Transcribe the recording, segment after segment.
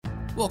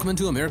Welcome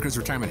into America's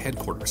Retirement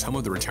Headquarters, home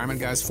of the Retirement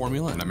Guys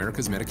Formula and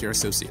America's Medicare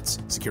Associates.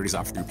 Securities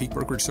offered through Peak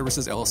Brokerage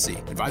Services, LLC.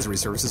 Advisory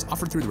services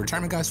offered through the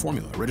Retirement Guys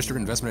Formula. Registered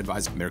investment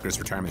advisor. America's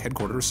Retirement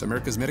Headquarters,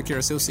 America's Medicare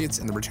Associates,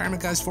 and the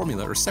Retirement Guys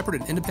Formula are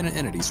separate and independent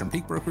entities from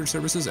Peak Brokerage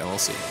Services,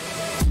 LLC.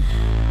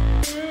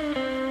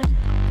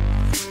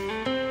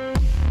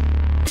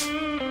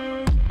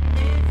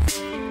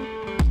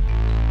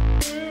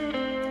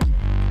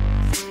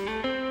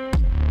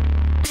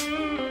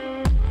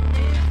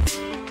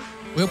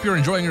 We hope you're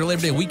enjoying your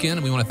Labor Day weekend,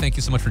 and we want to thank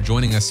you so much for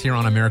joining us here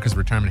on America's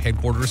Retirement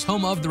Headquarters,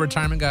 home of the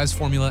Retirement Guys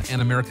Formula and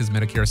America's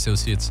Medicare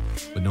Associates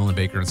with Nolan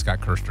Baker and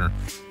Scott Kirshner.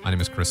 My name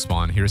is Chris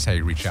Spahn. Here's how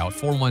you reach out,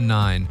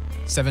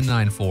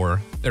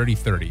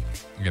 419-794-3030.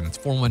 Again, it's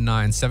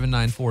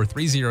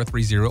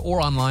 419-794-3030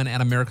 or online at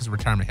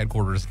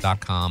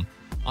americasretirementheadquarters.com.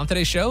 On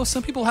today's show,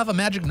 some people have a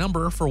magic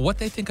number for what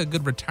they think a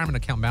good retirement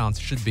account balance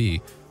should be.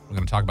 We're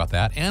going to talk about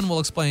that, and we'll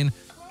explain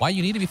why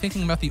you need to be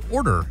thinking about the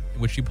order in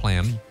which you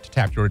plan to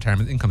tap your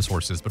retirement income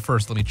sources. But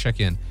first, let me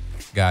check in.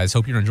 Guys,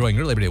 hope you're enjoying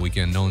your Labor Day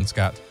weekend. Nolan,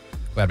 Scott,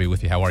 glad to be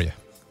with you. How are you?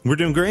 We're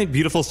doing great.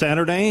 Beautiful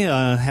Saturday.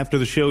 After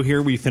the show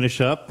here, we finish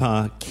up.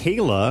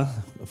 Kayla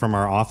from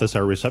our office,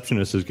 our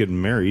receptionist, is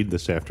getting married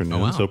this afternoon. Oh,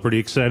 wow. So pretty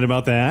excited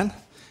about that.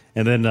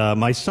 And then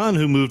my son,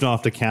 who moved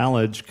off to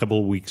college a couple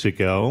of weeks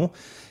ago,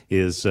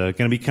 is going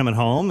to be coming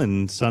home,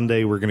 and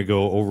Sunday we're going to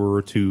go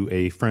over to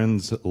a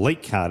friend's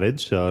lake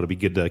cottage. So it'll be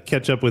good to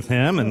catch up with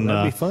him and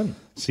that'd be fun.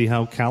 See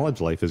how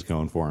college life is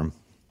going for him.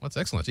 Well, that's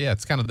excellent. Yeah,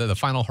 it's kind of the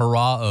final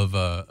hurrah of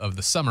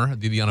the summer,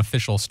 the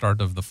unofficial start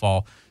of the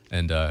fall,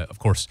 and of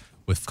course,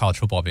 with college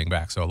football being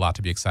back, so a lot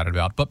to be excited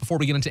about. But before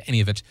we get into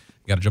any of it,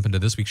 we got to jump into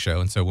this week's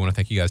show, and so we want to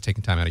thank you guys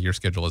taking time out of your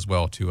schedule as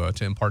well to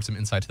impart some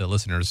insight to the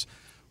listeners.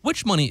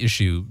 Which money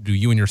issue do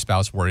you and your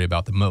spouse worry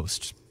about the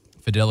most?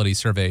 Fidelity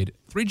surveyed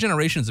 3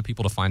 generations of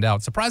people to find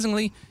out.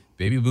 Surprisingly,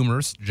 baby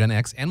boomers, Gen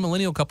X, and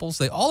millennial couples,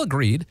 they all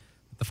agreed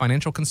that the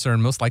financial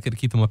concern most likely to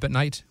keep them up at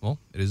night, well,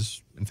 it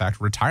is, in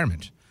fact,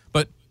 retirement.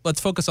 But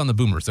let's focus on the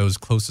boomers, those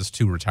closest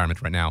to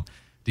retirement right now.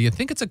 Do you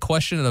think it's a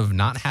question of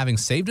not having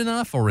saved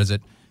enough, or is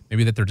it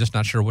maybe that they're just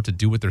not sure what to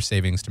do with their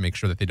savings to make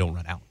sure that they don't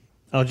run out?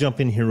 I'll jump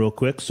in here real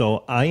quick.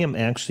 So I am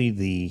actually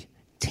the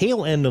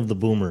tail end of the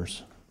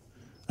boomers.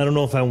 I don't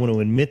know if I want to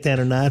admit that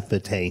or not,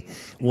 but hey,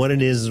 what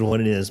it is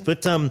what it is.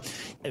 But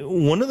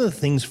one of the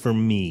things for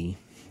me,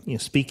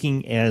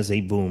 speaking as a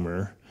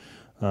boomer,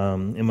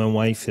 and my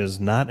wife is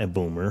not a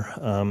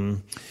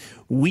boomer,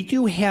 we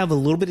do have a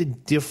little bit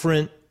of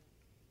different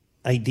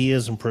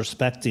ideas and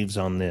perspectives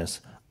on this.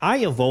 I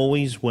have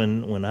always,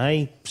 when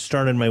I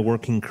started my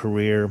working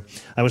career,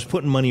 I was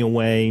putting money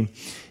away,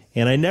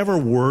 and I never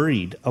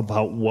worried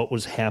about what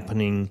was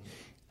happening.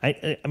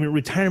 I mean,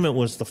 retirement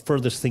was the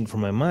furthest thing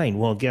from my mind.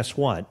 Well, guess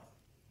what?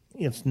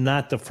 It's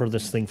not the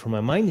furthest thing from my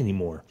mind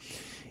anymore.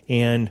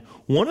 And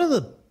one of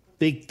the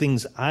big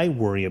things I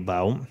worry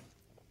about,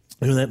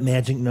 that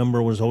magic number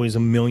was always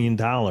 $1 million.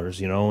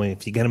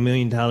 If you got $1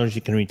 million,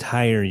 you can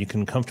retire. You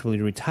can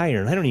comfortably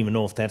retire. And I don't even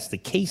know if that's the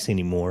case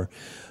anymore.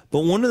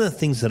 But one of the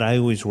things that I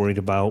always worried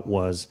about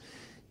was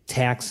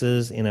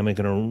taxes, and am I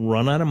going to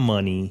run out of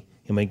money?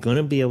 Am I going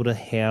to be able to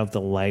have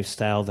the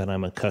lifestyle that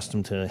I'm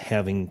accustomed to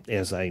having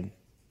as I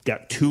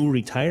got to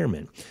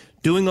retirement,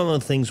 doing all the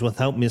things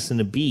without missing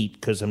a beat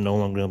because I'm no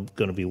longer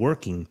going to be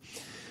working.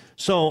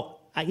 So,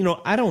 I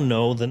don't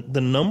know. The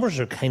numbers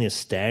are kind of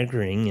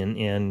staggering,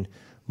 and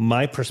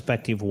my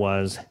perspective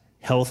was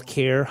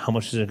healthcare. How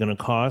much is it going to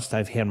cost?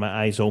 I've had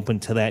my eyes open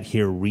to that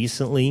here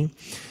recently.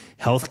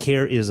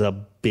 Healthcare is a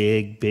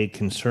big, big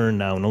concern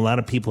now, and a lot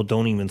of people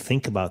don't even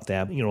think about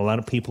that. A lot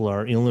of people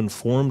are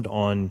ill-informed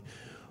on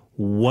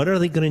what are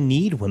they going to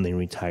need when they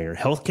retire.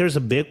 Healthcare is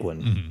a big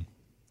one. Mm-hmm.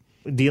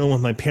 Dealing with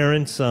my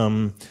parents,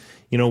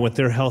 with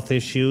their health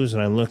issues,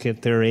 and I look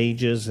at their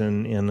ages,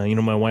 and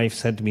my wife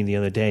said to me the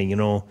other day,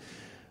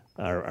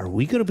 are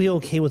we going to be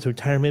okay with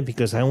retirement?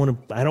 Because I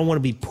don't want to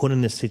be put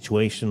in this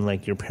situation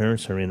like your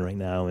parents are in right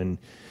now. And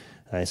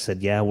I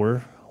said, yeah,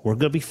 we're going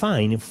to be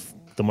fine if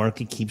the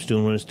market keeps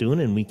doing what it's doing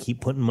and we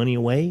keep putting money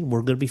away. We're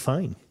going to be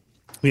fine.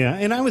 Yeah,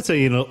 and I would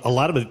say, a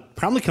lot of it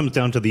probably comes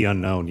down to the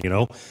unknown,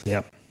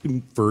 Yeah.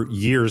 For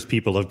years,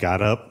 people have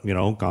got up,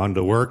 gone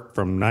to work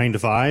from 9 to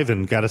 5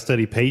 and got a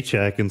steady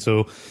paycheck. And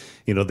so,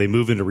 they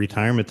move into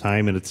retirement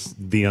time, and it's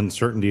the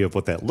uncertainty of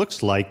what that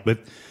looks like. But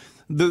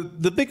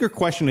the bigger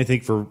question, I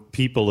think, for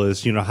people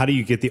is, how do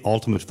you get the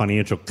ultimate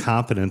financial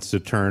confidence to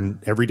turn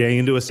every day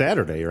into a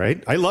Saturday,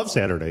 right? I love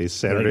Saturdays.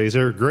 Saturdays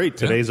are great.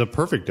 Today's a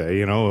perfect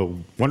day,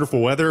 wonderful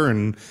weather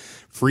and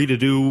free to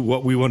do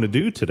what we want to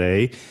do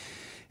today.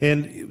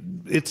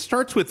 And it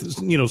starts with,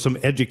 some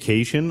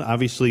education.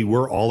 Obviously,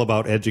 we're all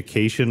about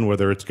education,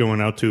 whether it's going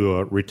out to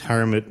a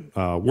retirement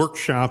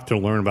workshop to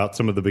learn about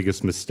some of the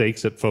biggest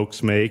mistakes that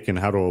folks make and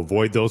how to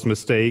avoid those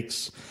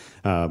mistakes.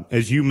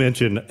 As you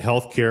mentioned,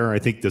 healthcare, I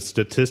think the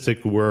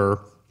statistic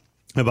were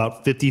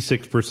about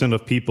 56%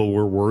 of people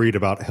were worried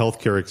about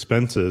healthcare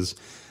expenses.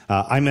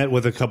 I met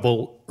with a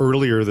couple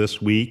earlier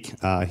this week.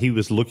 He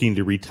was looking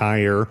to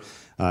retire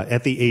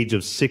at the age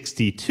of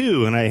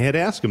 62, and I had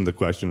asked him the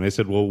question. I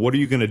said, well, what are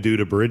you going to do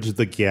to bridge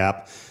the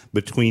gap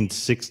between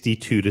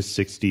 62 to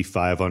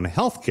 65 on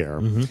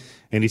healthcare.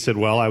 And he said,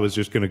 well, I was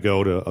just going to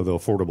go to the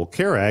Affordable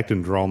Care Act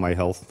and draw my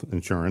health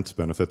insurance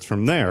benefits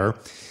from there.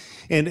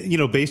 And,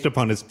 based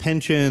upon his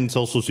pension,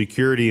 Social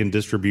Security, and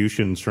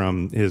distributions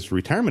from his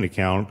retirement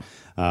account,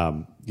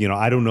 I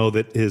don't know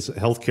that his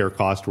healthcare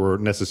costs were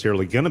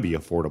necessarily going to be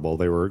affordable.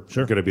 They were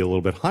going to be a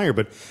little bit higher.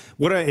 But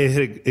what I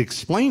had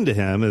explained to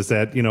him is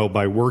that,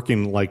 by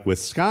working like with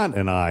Scott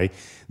and I,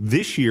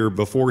 this year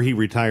before he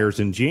retires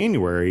in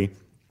January,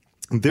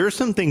 there are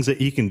some things that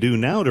he can do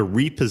now to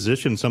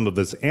reposition some of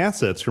his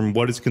assets from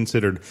what is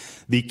considered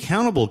the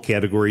countable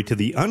category to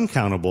the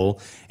uncountable,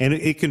 and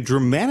it can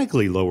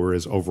dramatically lower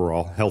his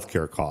overall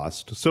healthcare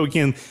cost. So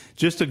again,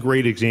 just a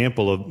great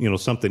example of,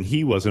 something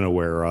he wasn't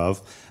aware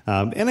of.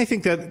 And I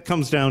think that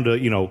comes down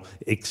to,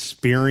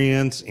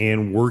 experience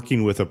and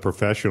working with a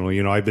professional.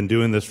 I've been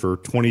doing this for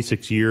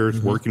 26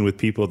 years, working with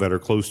people that are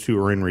close to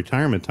or in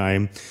retirement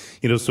time,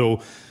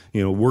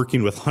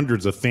 working with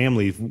hundreds of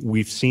families,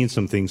 we've seen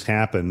some things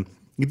happen.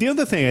 The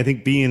other thing, I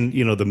think, being,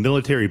 the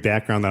military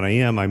background that I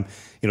am, I'm,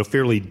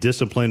 fairly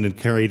disciplined in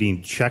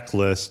creating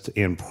checklists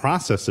and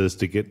processes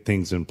to get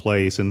things in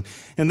place. And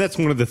that's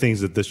one of the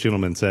things that this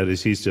gentleman said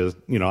is he's just,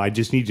 I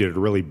just need you to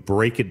really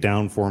break it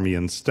down for me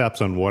in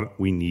steps on what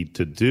we need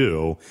to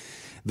do.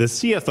 The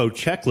CFO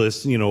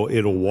checklist,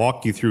 it'll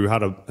walk you through how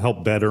to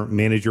help better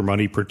manage your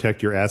money,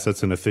 protect your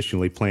assets, and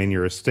efficiently plan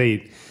your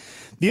estate.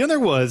 The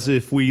other was,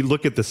 if we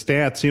look at the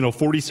stats,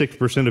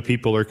 46% of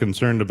people are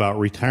concerned about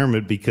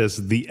retirement because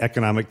of the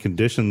economic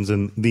conditions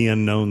and the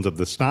unknowns of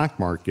the stock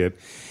market.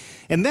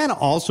 And that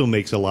also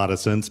makes a lot of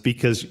sense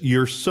because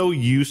you're so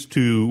used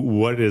to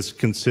what is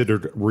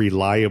considered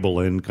reliable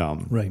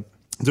income. Right.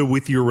 So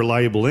with your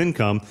reliable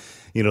income,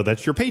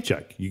 that's your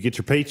paycheck. You get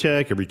your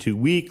paycheck every 2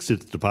 weeks.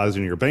 It's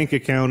deposited in your bank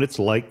account. It's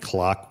like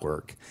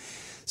clockwork.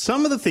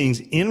 Some of the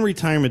things in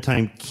retirement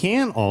time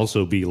can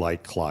also be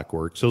like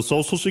clockwork. So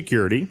Social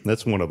Security,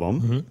 that's one of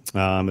them.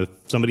 If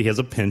somebody has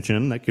a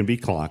pension, that can be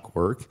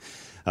clockwork.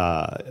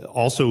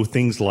 Also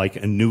things like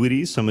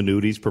annuities. Some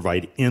annuities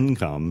provide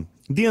income.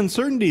 The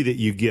uncertainty that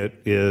you get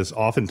is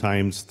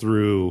oftentimes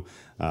through,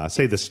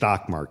 say, the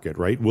stock market,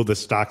 right? Will the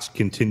stocks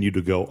continue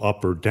to go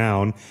up or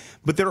down?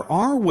 But there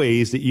are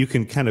ways that you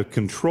can kind of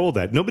control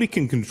that. Nobody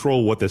can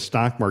control what the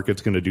stock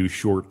market's going to do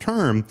short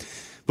term.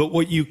 But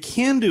what you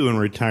can do in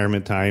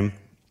retirement time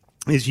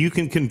is you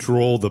can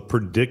control the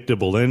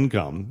predictable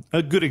income.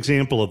 A good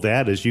example of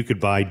that is you could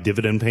buy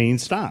dividend-paying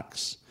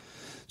stocks.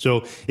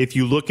 So if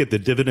you look at the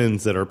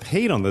dividends that are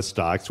paid on the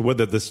stocks,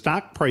 whether the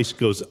stock price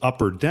goes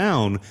up or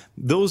down,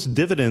 those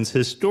dividends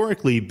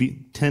historically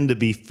tend to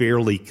be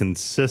fairly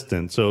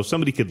consistent. So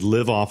somebody could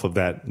live off of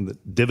that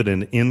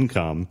dividend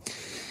income.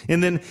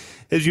 And then,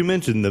 as you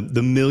mentioned, the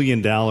 $1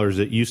 million,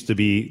 it used to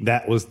be,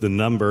 that was the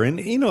number. And,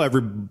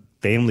 every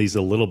family's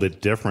a little bit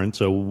different.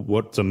 So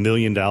what's $1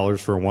 million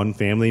for one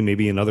family?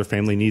 Maybe another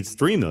family needs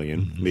 $3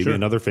 million. Maybe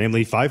another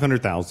family,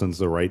 500,000 is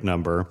the right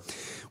number.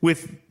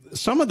 With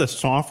some of the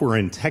software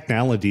and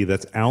technology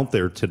that's out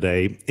there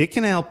today, it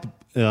can help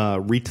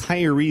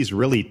retirees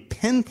really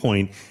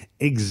pinpoint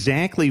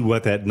exactly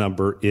what that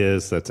number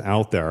is that's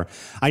out there.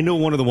 I know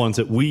one of the ones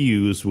that we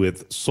use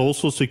with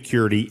Social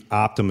Security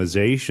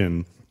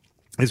optimization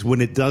is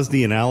when it does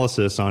the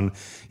analysis on,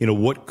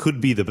 what could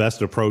be the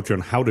best approach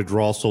on how to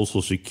draw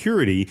Social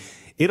Security,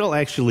 it'll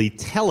actually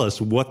tell us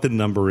what the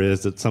number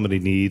is that somebody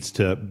needs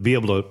to be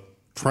able to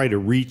try to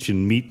reach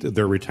and meet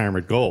their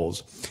retirement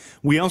goals.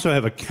 We also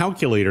have a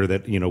calculator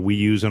that, we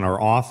use in our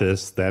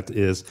office that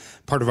is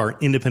part of our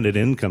independent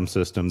income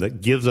system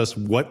that gives us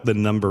what the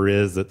number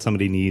is that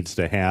somebody needs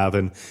to have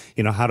and,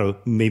 how to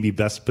maybe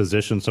best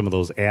position some of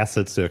those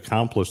assets to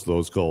accomplish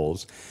those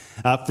goals.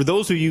 For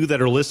those of you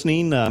that are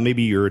listening,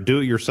 maybe you're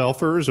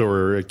do-it-yourselfers,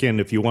 or again,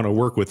 if you want to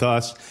work with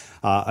us,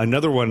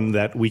 another one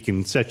that we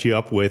can set you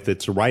up with,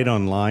 it's right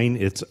online.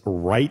 It's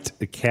Right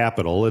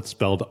Capital. It's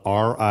spelled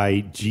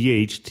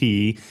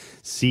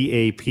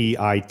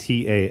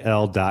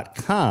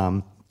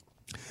RIGHTCAPITAL.com.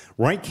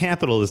 Right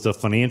Capital is the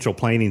financial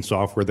planning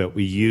software that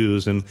we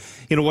use. And,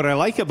 what I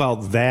like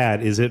about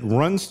that is it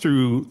runs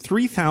through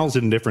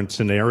 3,000 different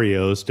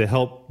scenarios to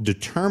help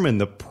determine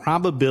the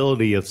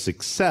probability of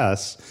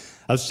success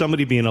of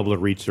somebody being able to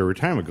reach their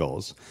retirement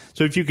goals.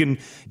 So if you can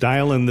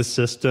dial in the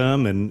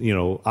system and,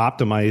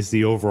 optimize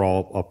the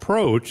overall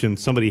approach, and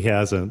somebody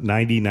has a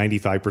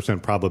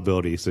 95%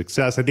 probability of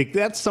success, I think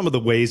that's some of the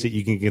ways that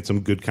you can get some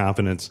good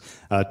confidence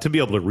to be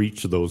able to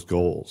reach those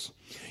goals.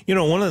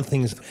 One of the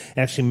things,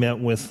 I actually met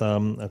with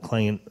a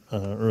client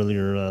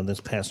earlier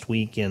this past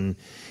week, and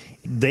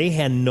they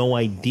had no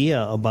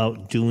idea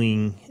about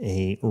doing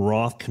a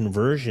Roth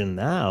conversion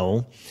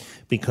now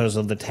because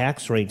of the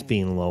tax rates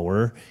being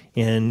lower.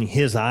 And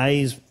his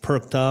eyes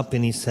perked up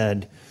and he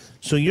said,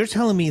 so you're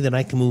telling me that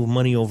I can move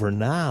money over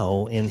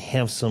now and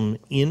have some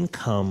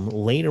income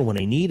later when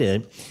I need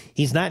it?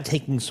 He's not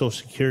taking Social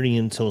Security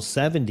until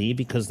 70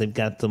 because they've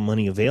got the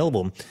money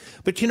available.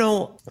 But,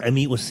 I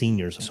meet with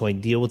seniors, so I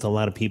deal with a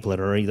lot of people that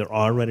are either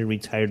already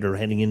retired or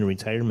heading into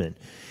retirement.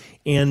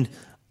 And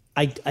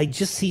I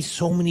just see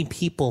so many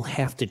people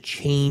have to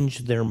change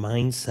their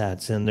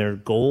mindsets and their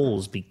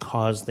goals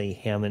because they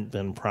haven't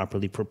been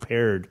properly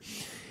prepared.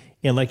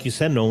 And like you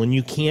said, Nolan,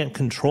 you can't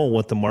control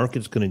what the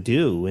market's going to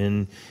do.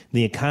 And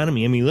the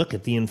economy, I mean, look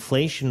at the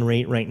inflation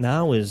rate right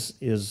now is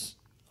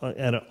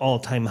at an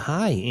all-time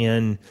high.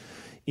 And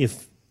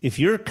if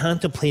you're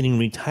contemplating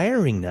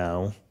retiring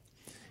now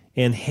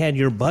and had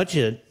your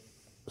budget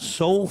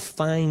so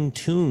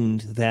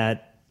fine-tuned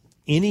that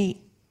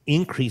any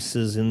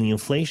increases in the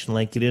inflation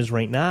like it is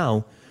right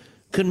now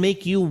could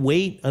make you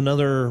wait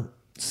another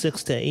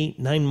 6 to 8,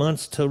 9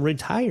 months to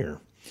retire.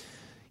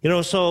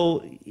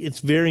 So it's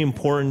very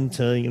important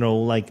to,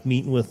 like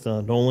meeting with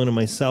Nolan and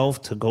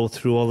myself to go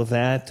through all of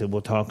that.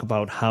 We'll talk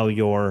about how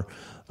your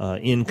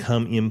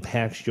income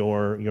impacts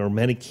your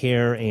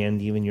Medicare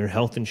and even your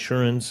health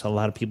insurance. A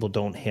lot of people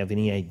don't have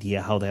any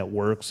idea how that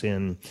works,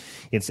 and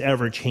it's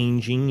ever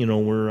changing.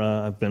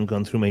 I've been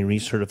going through my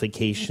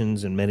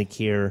recertifications, and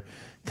Medicare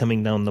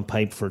coming down the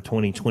pipe for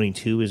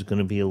 2022 is going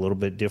to be a little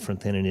bit different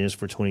than it is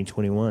for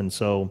 2021.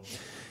 So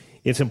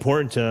it's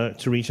important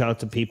to reach out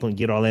to people and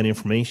get all that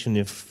information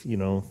if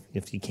you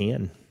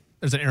can.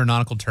 There's an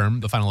aeronautical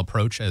term, the final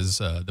approach, as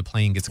the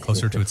plane gets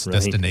closer to its Right.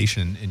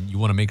 destination, and you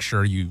want to make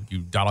sure you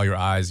dot all your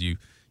I's, you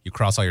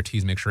cross all your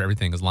T's, make sure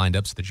everything is lined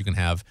up so that you can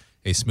have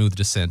a smooth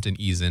descent and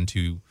ease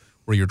into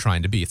where you're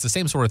trying to be. It's the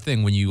same sort of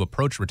thing when you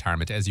approach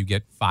retirement. As you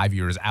get 5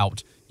 years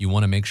out, you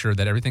want to make sure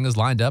that everything is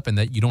lined up and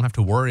that you don't have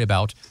to worry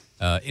about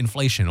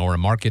inflation or a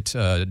market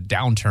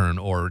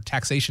downturn or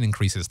taxation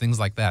increases, things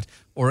like that,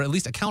 or at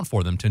least account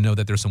for them to know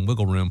that there's some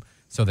wiggle room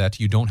so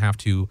that you don't have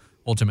to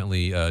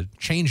ultimately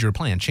change your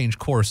plan, change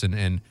course,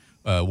 and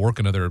work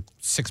another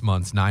 6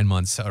 months, 9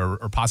 months,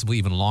 or possibly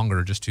even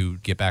longer just to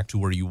get back to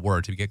where you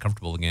were, to get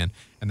comfortable again.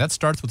 And that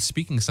starts with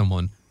speaking to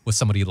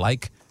somebody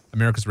like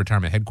America's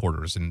Retirement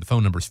Headquarters. And the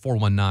phone number is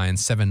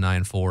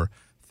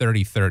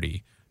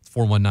 419-794-3030.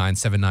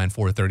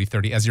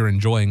 419-794-3030. As you're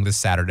enjoying this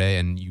Saturday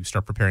and you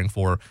start preparing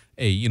for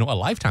a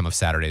lifetime of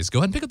Saturdays, go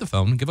ahead and pick up the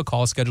phone, give a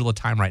call, schedule a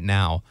time right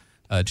now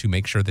to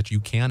make sure that you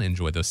can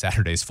enjoy those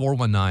Saturdays.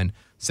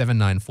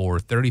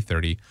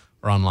 419-794-3030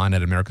 or online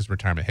at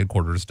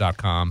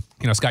americasretirementheadquarters.com.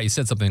 Scott, you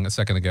said something a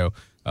second ago,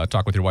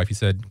 talk with your wife. You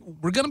said,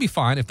 we're going to be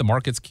fine if the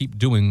markets keep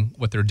doing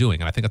what they're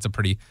doing. And I think that's a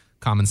pretty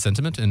common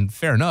sentiment. And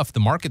fair enough, the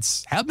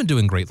markets have been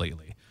doing great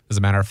lately. As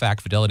a matter of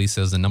fact, Fidelity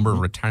says the number of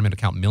retirement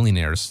account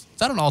millionaires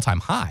is at an all-time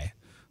high.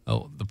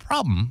 Oh, the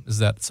problem is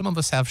that some of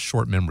us have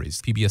short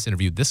memories. PBS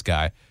interviewed this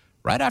guy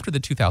right after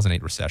the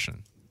 2008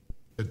 recession.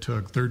 It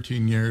took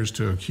 13 years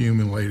to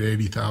accumulate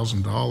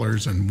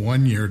 $80,000 and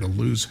 1 year to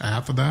lose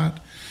half of that,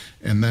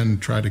 and then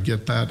try to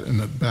get that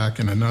back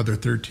in another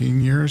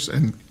 13 years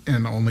and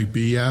only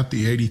be at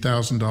the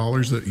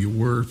 $80,000 that you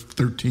were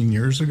 13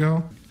 years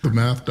ago. The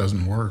math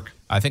doesn't work.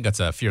 I think that's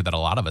a fear that a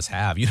lot of us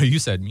have. You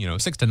said,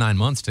 6 to 9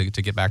 months to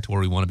get back to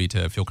where we want to be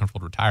to feel comfortable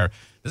to retire.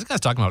 This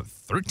guy's talking about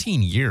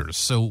 13 years.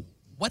 So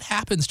what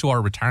happens to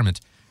our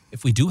retirement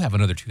if we do have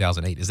another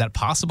 2008? Is that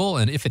possible?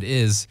 And if it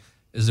is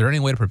there any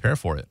way to prepare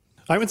for it?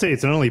 I would say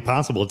it's not only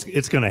possible,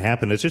 it's going to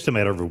happen. It's just a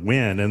matter of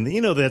when. And,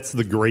 that's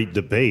the great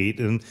debate.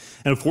 And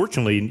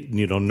unfortunately,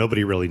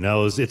 nobody really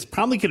knows. It's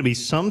probably going to be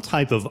some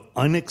type of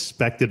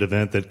unexpected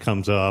event that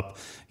comes up,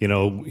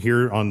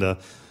 here on the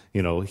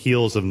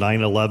heels of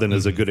 9/11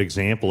 is a good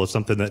example of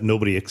something that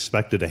nobody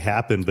expected to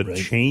happen, but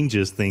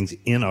changes things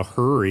in a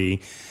hurry.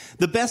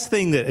 The best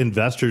thing that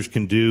investors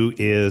can do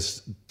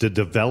is to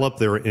develop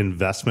their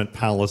investment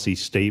policy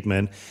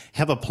statement,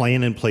 have a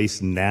plan in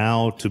place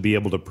now to be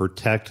able to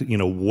protect,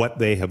 what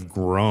they have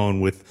grown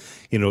with,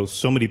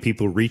 so many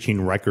people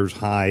reaching record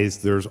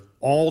highs. There's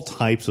all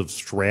types of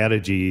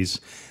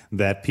strategies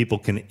that people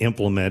can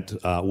implement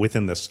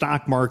within the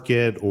stock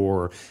market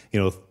or,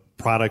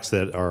 products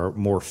that are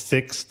more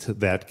fixed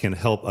that can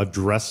help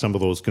address some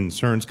of those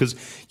concerns, because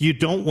you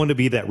don't want to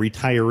be that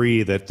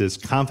retiree that is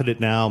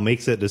confident now,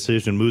 makes that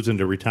decision, moves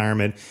into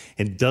retirement,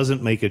 and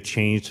doesn't make a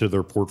change to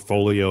their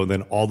portfolio.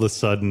 Then all of a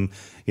sudden,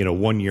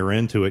 1 year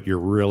into it, you're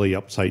really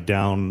upside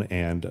down,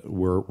 and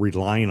we're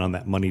relying on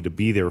that money to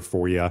be there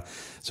for you.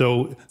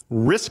 So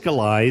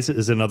Riskalyze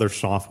is another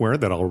software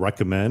that I'll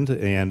recommend.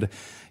 And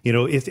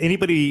if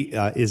anybody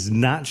is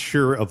not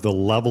sure of the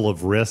level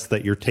of risk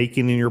that you're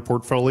taking in your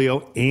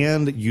portfolio,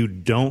 and you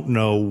don't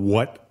know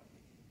what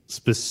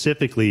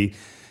specifically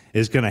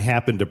is going to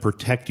happen to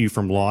protect you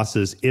from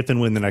losses if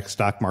and when the next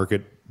stock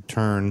market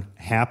turn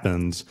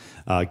happens,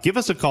 give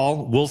us a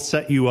call. We'll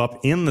set you up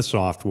in the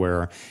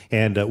software,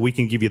 and we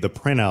can give you the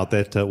printout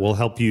that will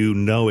help you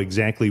know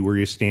exactly where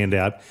you stand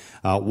at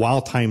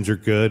while times are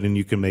good, and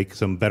you can make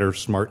some better,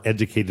 smart,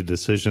 educated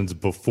decisions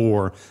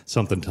before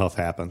something tough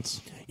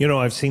happens.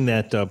 I've seen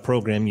that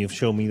program. You've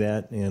shown me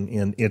that,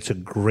 and it's a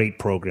great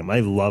program. I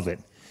love it.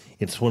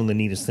 It's one of the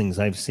neatest things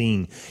I've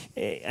seen.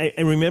 I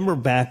remember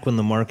back when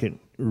the market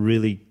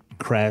really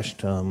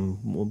crashed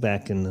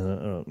back in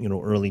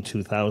the early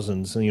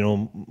 2000s.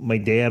 My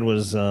dad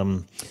was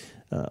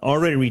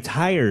already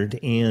retired,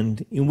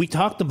 and we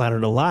talked about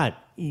it a lot.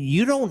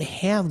 You don't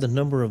have the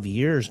number of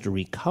years to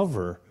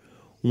recover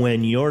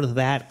when you're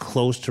that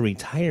close to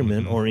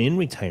retirement or in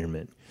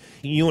retirement.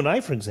 You and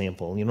I, for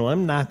example,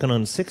 I'm knocking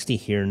on 60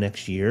 here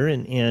next year,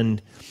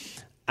 and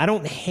I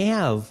don't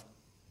have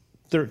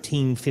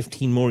 13,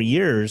 15 more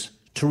years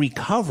to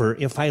recover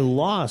if I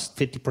lost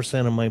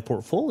 50% of my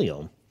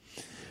portfolio.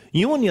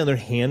 You, on the other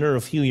hand, are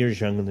a few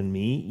years younger than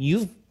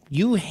me.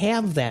 You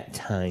have that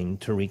time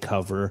to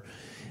recover.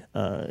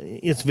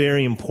 It's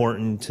very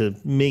important to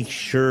make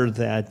sure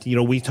that,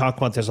 we talk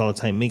about this all the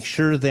time, make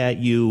sure that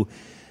your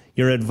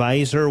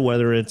advisor,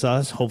 whether it's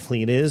us,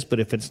 hopefully it is, but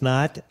if it's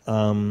not,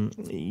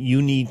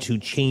 you need to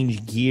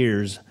change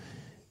gears.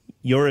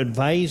 Your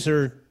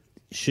advisor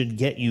should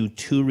get you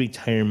to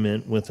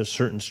retirement with a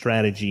certain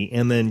strategy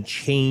and then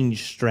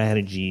change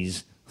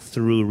strategies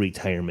through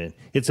retirement.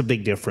 It's a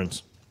big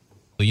difference.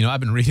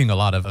 I've been reading a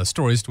lot of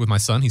stories with my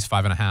son. He's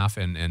 5.5,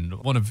 and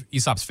one of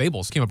Aesop's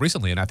fables came up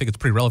recently, and I think it's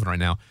pretty relevant right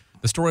now.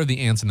 The story of the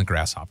ants and the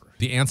grasshopper.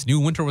 The ants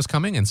knew winter was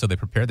coming, and so they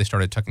prepared. They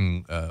started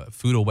tucking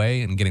food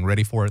away and getting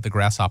ready for it. The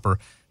grasshopper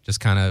just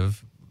kind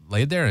of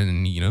laid there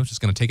and, just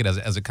going to take it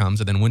as it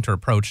comes. And then winter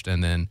approached,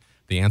 and then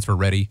the ants were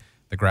ready.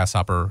 The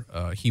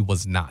grasshopper, he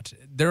was not.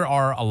 There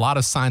are a lot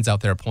of signs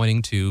out there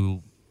pointing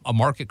to a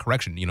market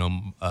correction,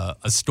 a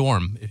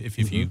storm,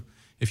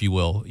 if you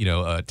will,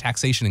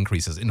 taxation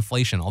increases,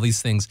 inflation, all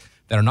these things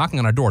that are knocking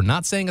on our door.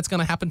 Not saying it's going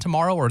to happen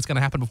tomorrow or it's going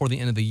to happen before the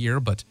end of the year,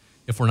 but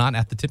if we're not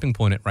at the tipping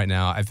point right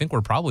now, I think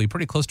we're probably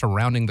pretty close to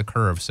rounding the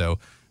curve. So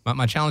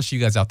my challenge to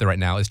you guys out there right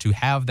now is to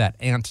have that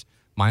ant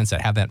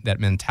mindset, have that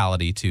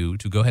mentality to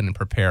go ahead and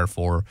prepare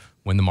for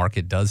when the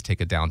market does take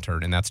a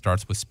downturn. And that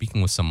starts with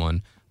speaking with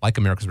someone like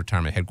America's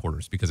Retirement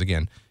Headquarters, because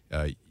again,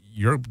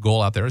 your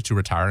goal out there is to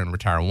retire and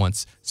retire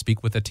once.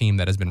 Speak with a team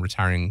that has been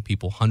retiring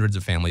people, hundreds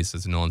of families,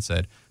 as Nolan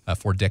said,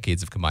 for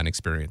decades of combined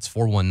experience.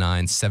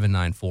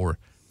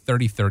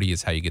 419-794-3030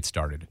 is how you get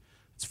started.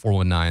 It's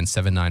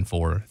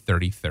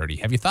 419-794-3030.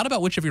 Have you thought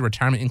about which of your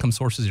retirement income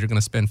sources you're going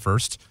to spend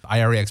first?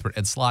 IRA expert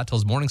Ed Slott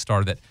tells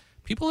Morningstar that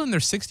people in their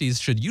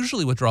 60s should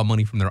usually withdraw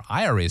money from their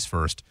IRAs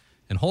first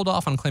and hold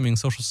off on claiming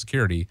Social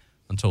Security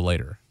until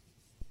later.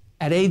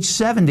 At age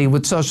 70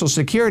 with Social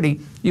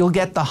Security, you'll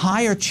get the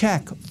higher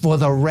check for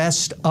the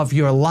rest of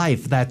your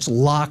life that's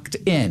locked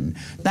in.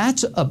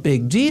 That's a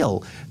big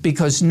deal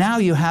because now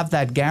you have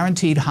that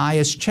guaranteed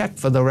highest check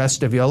for the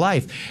rest of your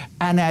life.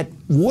 And at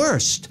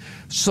worst,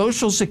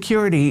 Social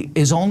Security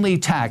is only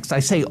taxed, I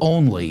say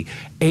only,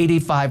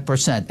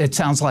 85%. It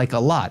sounds like a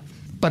lot,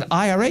 but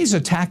IRAs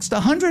are taxed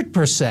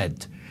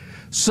 100%.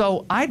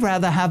 So I'd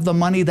rather have the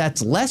money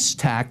that's less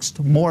taxed,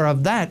 more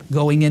of that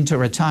going into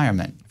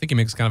retirement. I think he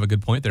makes kind of a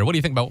good point there. What do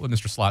you think about what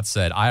Mr. Slott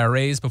said?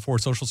 IRAs before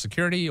Social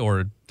Security,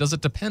 or does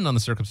it depend on the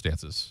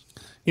circumstances?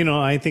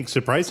 I think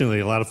surprisingly,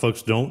 a lot of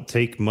folks don't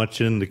take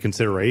much into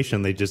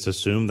consideration. They just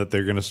assume that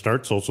they're going to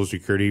start Social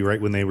Security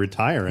right when they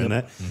retire. And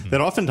that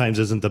oftentimes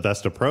isn't the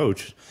best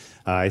approach.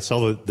 I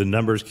saw the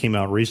numbers came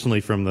out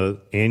recently from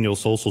the annual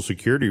Social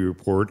Security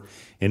report,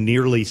 and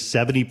nearly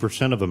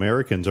 70% of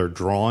Americans are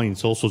drawing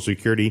Social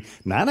Security,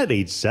 not at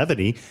age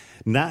 70,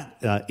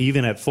 not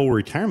even at full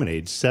retirement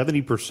age.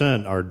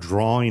 70% are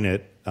drawing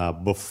it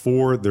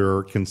before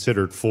they're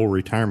considered full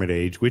retirement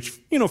age, which,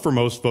 for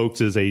most folks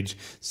is age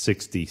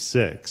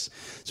 66.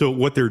 So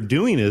what they're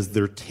doing is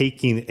they're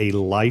taking a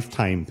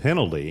lifetime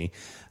penalty.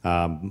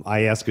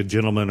 I asked a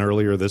gentleman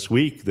earlier this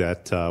week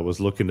that was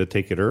looking to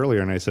take it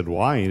earlier, and I said,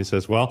 why? And he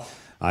says, well,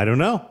 I don't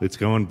know. It's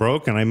going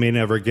broke, and I may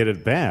never get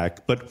it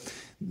back. But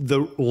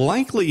the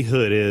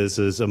likelihood is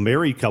a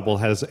married couple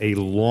has a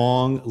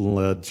long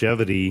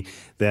longevity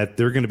that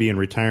they're going to be in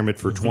retirement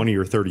for 20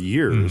 or 30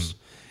 years.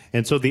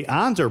 And so the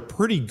odds are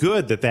pretty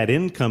good that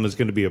income is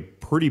going to be a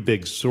pretty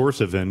big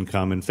source of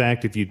income. In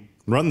fact, if you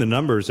run the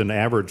numbers, an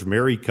average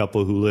married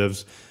couple who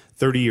lives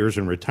 30 years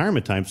in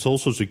retirement time,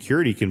 Social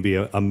Security can be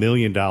a $1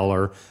 million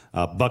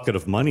bucket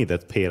of money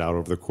that's paid out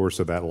over the course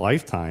of that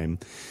lifetime.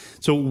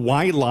 So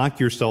why lock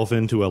yourself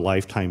into a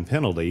lifetime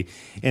penalty?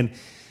 And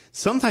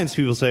sometimes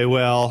people say,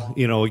 well,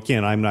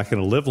 again, I'm not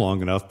going to live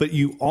long enough, but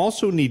you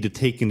also need to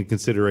take into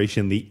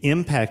consideration the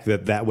impact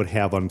that would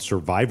have on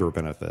survivor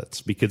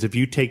benefits. Because if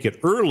you take it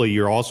early,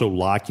 you're also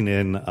locking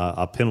in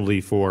a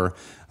penalty for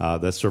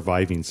the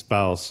surviving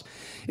spouse.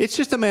 It's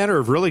just a matter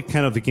of really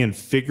kind of, again,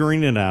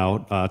 figuring it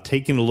out,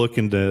 taking a look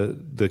into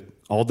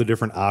all the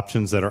different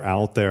options that are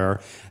out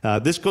there.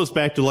 This goes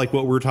back to like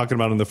what we were talking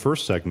about in the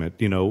first segment.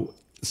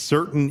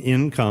 Certain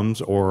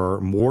incomes are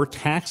more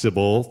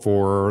taxable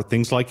for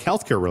things like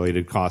healthcare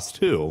related costs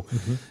too.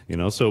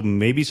 So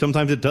maybe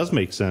sometimes it does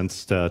make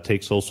sense to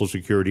take Social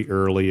Security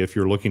early if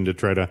you're looking to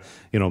try to,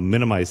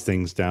 minimize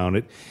things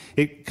down.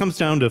 It comes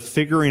down to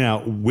figuring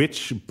out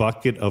which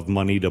bucket of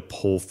money to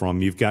pull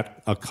from. You've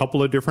got a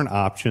couple of different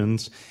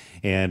options.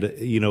 And,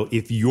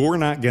 if you're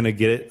not going to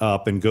get it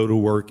up and go to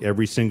work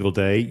every single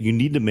day, you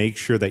need to make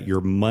sure that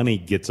your money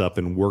gets up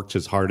and works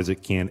as hard as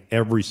it can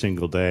every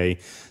single day.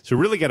 So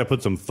really got to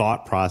put some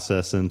thought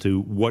process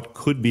into what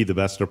could be the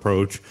best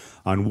approach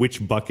on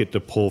which bucket to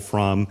pull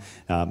from,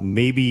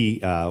 maybe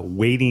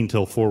waiting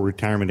till full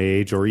retirement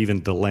age or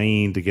even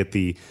delaying to get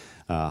the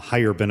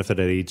higher benefit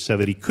at age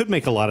 70 could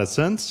make a lot of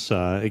sense.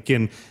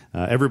 Again,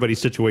 everybody's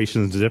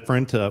situation is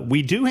different.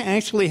 We do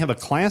actually have a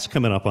class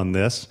coming up on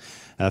this.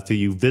 If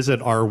you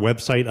visit our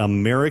website,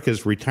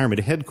 America's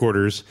Retirement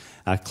Headquarters,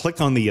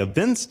 click on the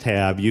events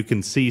tab, you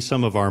can see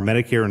some of our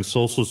Medicare and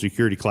Social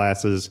Security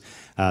classes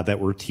that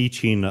we're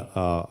teaching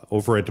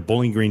over at the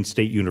Bowling Green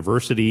State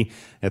University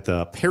at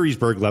the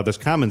Perrysburg Levis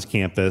Commons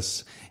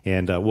campus.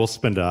 And we'll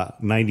spend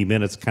 90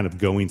 minutes kind of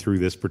going through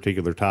this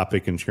particular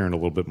topic and sharing a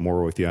little bit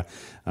more with you.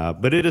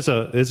 But it is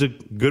a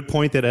good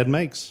point that Ed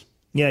makes.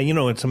 Yeah,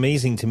 it's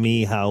amazing to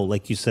me how,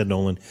 like you said,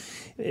 Nolan,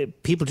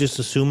 people just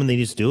assume and they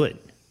just do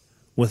it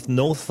with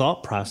no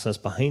thought process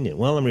behind it.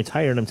 Well, I'm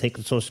retired. I'm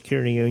taking Social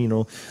Security.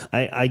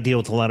 I deal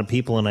with a lot of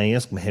people, and I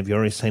ask them, have you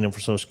already signed up for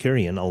Social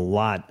Security? And a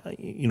lot,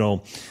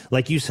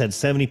 like you said,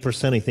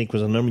 70%, I think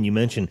was the number you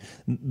mentioned.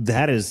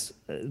 That's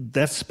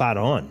spot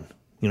on.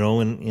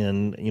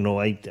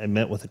 I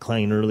met with a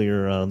client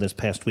earlier this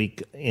past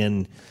week,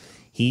 and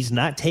he's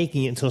not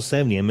taking it until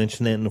 70. I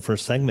mentioned that in the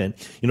first segment.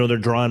 They're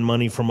drawing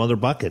money from other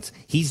buckets.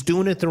 He's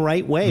doing it the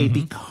right way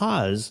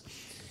because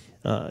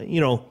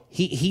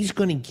he's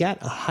going to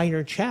get a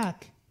higher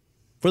check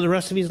for the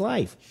rest of his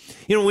life.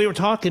 We were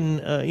talking,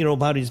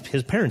 about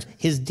his parents.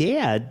 His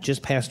dad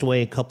just passed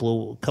away a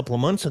couple of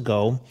months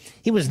ago.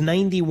 He was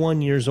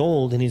 91 years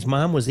old, and his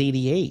mom was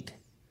 88.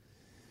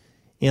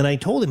 And I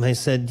told him, I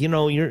said,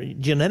 your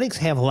genetics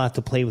have a lot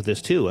to play with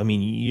this too. I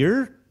mean,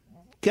 you're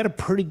got a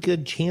pretty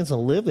good chance of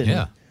living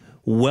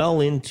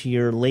well into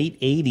your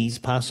late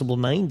 80s, possible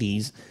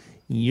 90s.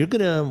 You're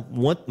going to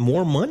want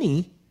more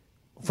money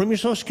from your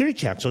Social Security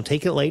check, so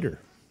take it later.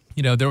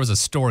 There was a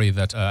story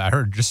that I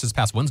heard just this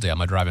past Wednesday on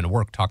my drive into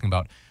work talking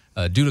about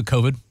due to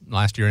COVID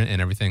last year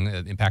and everything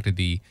impacted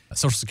the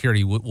Social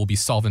Security will be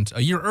solvent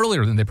a year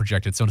earlier than they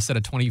projected. So instead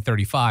of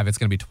 2035, it's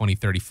going to be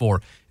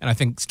 2034. And I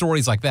think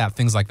stories like that,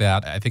 things like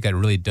that, I think that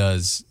really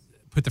does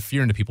put the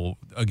fear into people,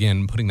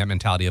 again, putting that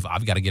mentality of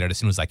I've got to get it as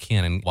soon as I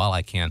can and while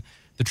I can.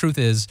 The truth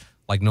is,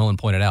 like Nolan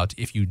pointed out,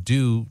 if you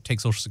do take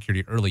Social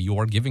Security early, you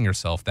are giving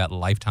yourself that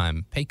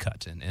lifetime pay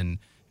cut. And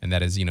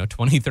that is,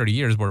 20, 30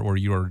 years where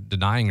you are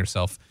denying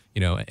yourself,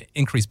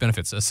 increased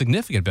benefits, a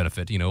significant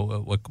benefit,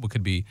 what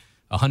could be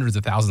hundreds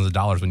of thousands of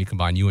dollars when you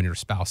combine you and your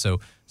spouse.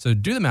 So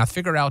do the math,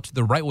 figure out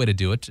the right way to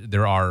do it.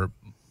 There are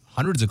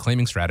hundreds of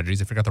claiming strategies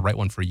to figure out the right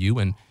one for you.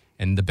 And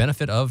the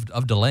benefit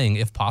of delaying,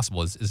 if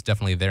possible, is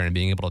definitely there, and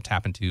being able to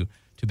tap into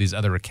these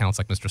other accounts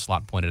like Mr.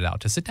 Slott pointed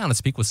out, to sit down and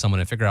speak with someone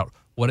and figure out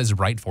what is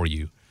right for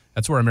you.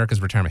 That's where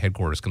America's Retirement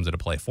Headquarters comes into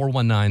play,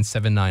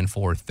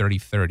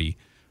 419-794-3030.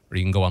 Or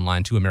you can go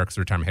online to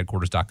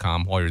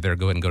americasretirementheadquarters.com. While you're there,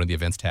 go ahead and go to the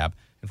events tab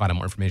and find out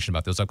more information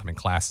about those upcoming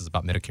classes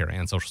about Medicare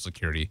and Social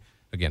Security.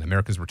 Again,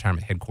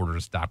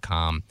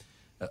 americasretirementheadquarters.com.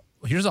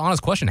 Here's an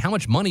honest question. How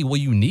much money will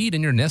you need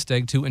in your nest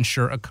egg to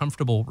ensure a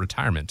comfortable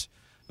retirement?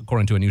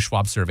 According to a new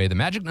Schwab survey, the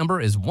magic number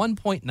is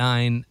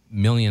 $1.9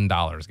 million.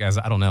 Guys,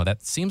 I don't know.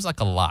 That seems like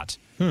a lot.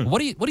 What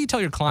do you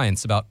tell your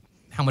clients about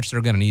how much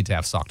they're going to need to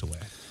have socked away?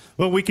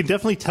 Well, we can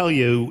definitely tell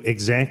you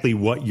exactly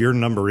what your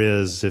number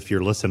is if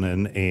you're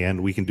listening,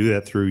 and we can do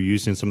that through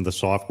using some of the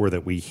software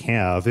that we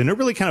have. And it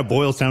really kind of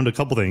boils down to a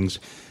couple things.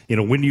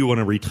 When do you want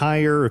to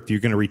retire? If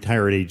you're going to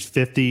retire at age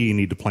 50, you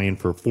need to plan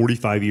for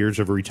 45 years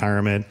of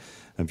retirement.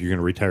 If you're going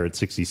to retire at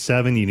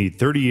 67, you need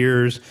 30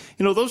 years.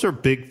 Those are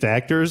big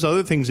factors.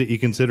 Other things that you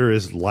consider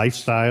is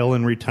lifestyle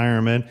in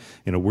retirement.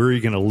 Where are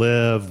you going to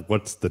live?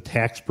 What's the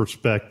tax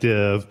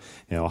perspective?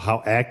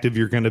 How active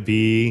you're going to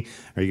be.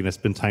 Are you going to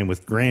spend time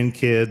with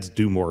grandkids,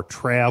 do more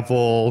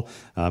travel,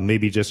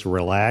 maybe just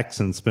relax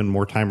and spend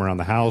more time around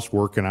the house,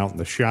 working out in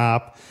the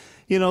shop?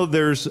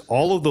 There's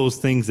all of those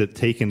things that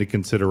take into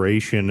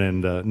consideration,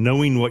 and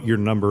knowing what your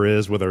number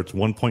is, whether it's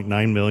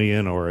 1.9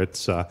 million or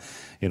it's,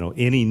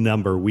 any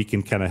number, we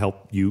can kind of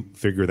help you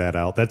figure that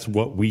out. That's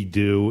what we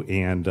do.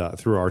 And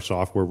through our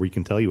software, we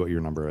can tell you what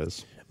your number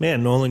is.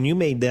 Man, Nolan, you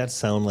made that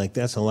sound like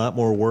that's a lot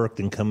more work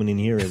than coming in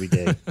here every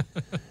day.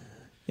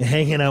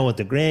 Hanging out with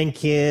the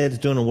grandkids,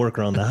 doing the work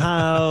around the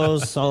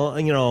house,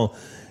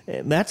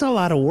 that's a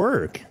lot of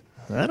work.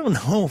 I don't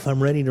know if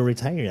I'm ready to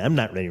retire. I'm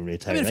not ready to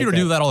retire. If you were to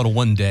do that all in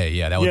one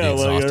day, that would be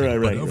exhausting. Right,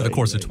 but over the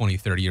course of 20,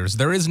 30 years,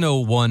 there is no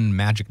one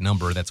magic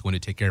number that's going to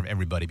take care of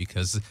everybody,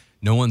 because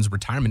no one's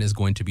retirement is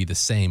going to be the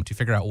same. To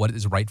figure out what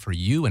is right for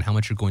you and how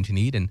much you're going to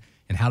need and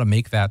how to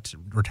make that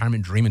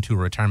retirement dream into a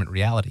retirement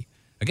reality.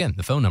 Again,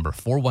 the phone number,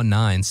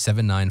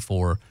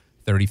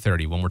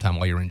 419-794-3030. One more time,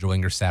 while you're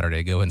enjoying your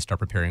Saturday, go ahead and start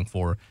preparing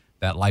for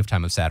that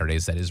lifetime of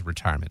Saturdays that is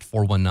retirement.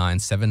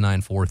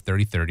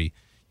 419-794-3030.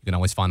 You can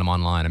always find them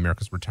online,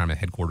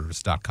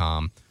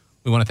 americasretirementheadquarters.com.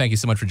 We want to thank you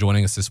so much for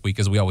joining us this week,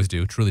 as we always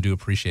do. Truly do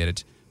appreciate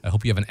it. I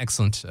hope you have an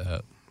excellent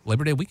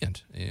Labor Day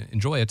weekend.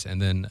 Enjoy it.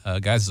 And then,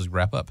 guys, as we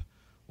wrap up, I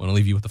want to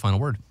leave you with the final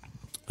word.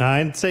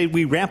 I'd say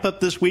we wrap up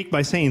this week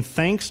by saying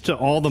thanks to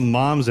all the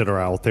moms that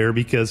are out there,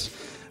 because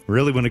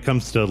really when it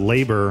comes to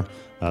labor,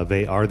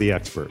 they are the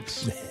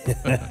experts.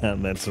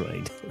 That's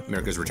right.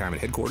 America's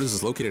Retirement Headquarters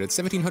is located at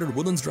 1700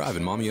 Woodlands Drive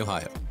in Maumee,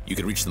 Ohio. You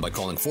can reach them by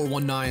calling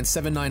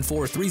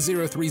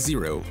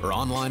 419-794-3030 or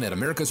online at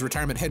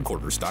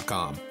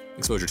americasretirementheadquarters.com.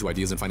 Exposure to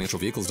ideas and financial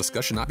vehicles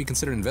discussed should not be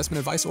considered investment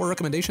advice or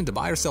recommendation to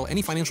buy or sell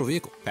any financial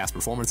vehicle. Past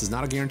performance is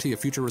not a guarantee of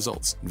future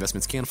results.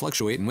 Investments can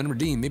fluctuate and when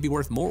redeemed may be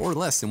worth more or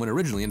less than when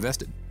originally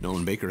invested.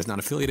 Nolan Baker is not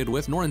affiliated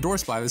with nor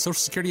endorsed by the Social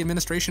Security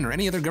Administration or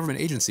any other government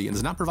agency and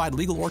does not provide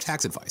legal or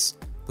tax advice.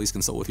 Please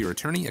consult with your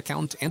attorney,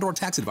 accountant, and or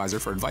tax advisor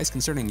for advice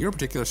concerning your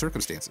particular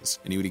circumstances.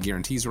 Annuity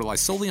guarantees rely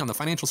solely on the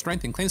financial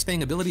strength and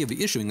claims-paying ability of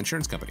the issuing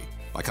insurance company.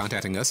 By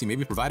contacting us, you may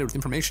be provided with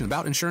information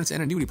about insurance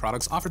and annuity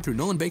products offered through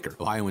Nolan Baker,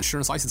 Ohio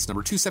Insurance License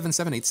Number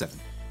 27787.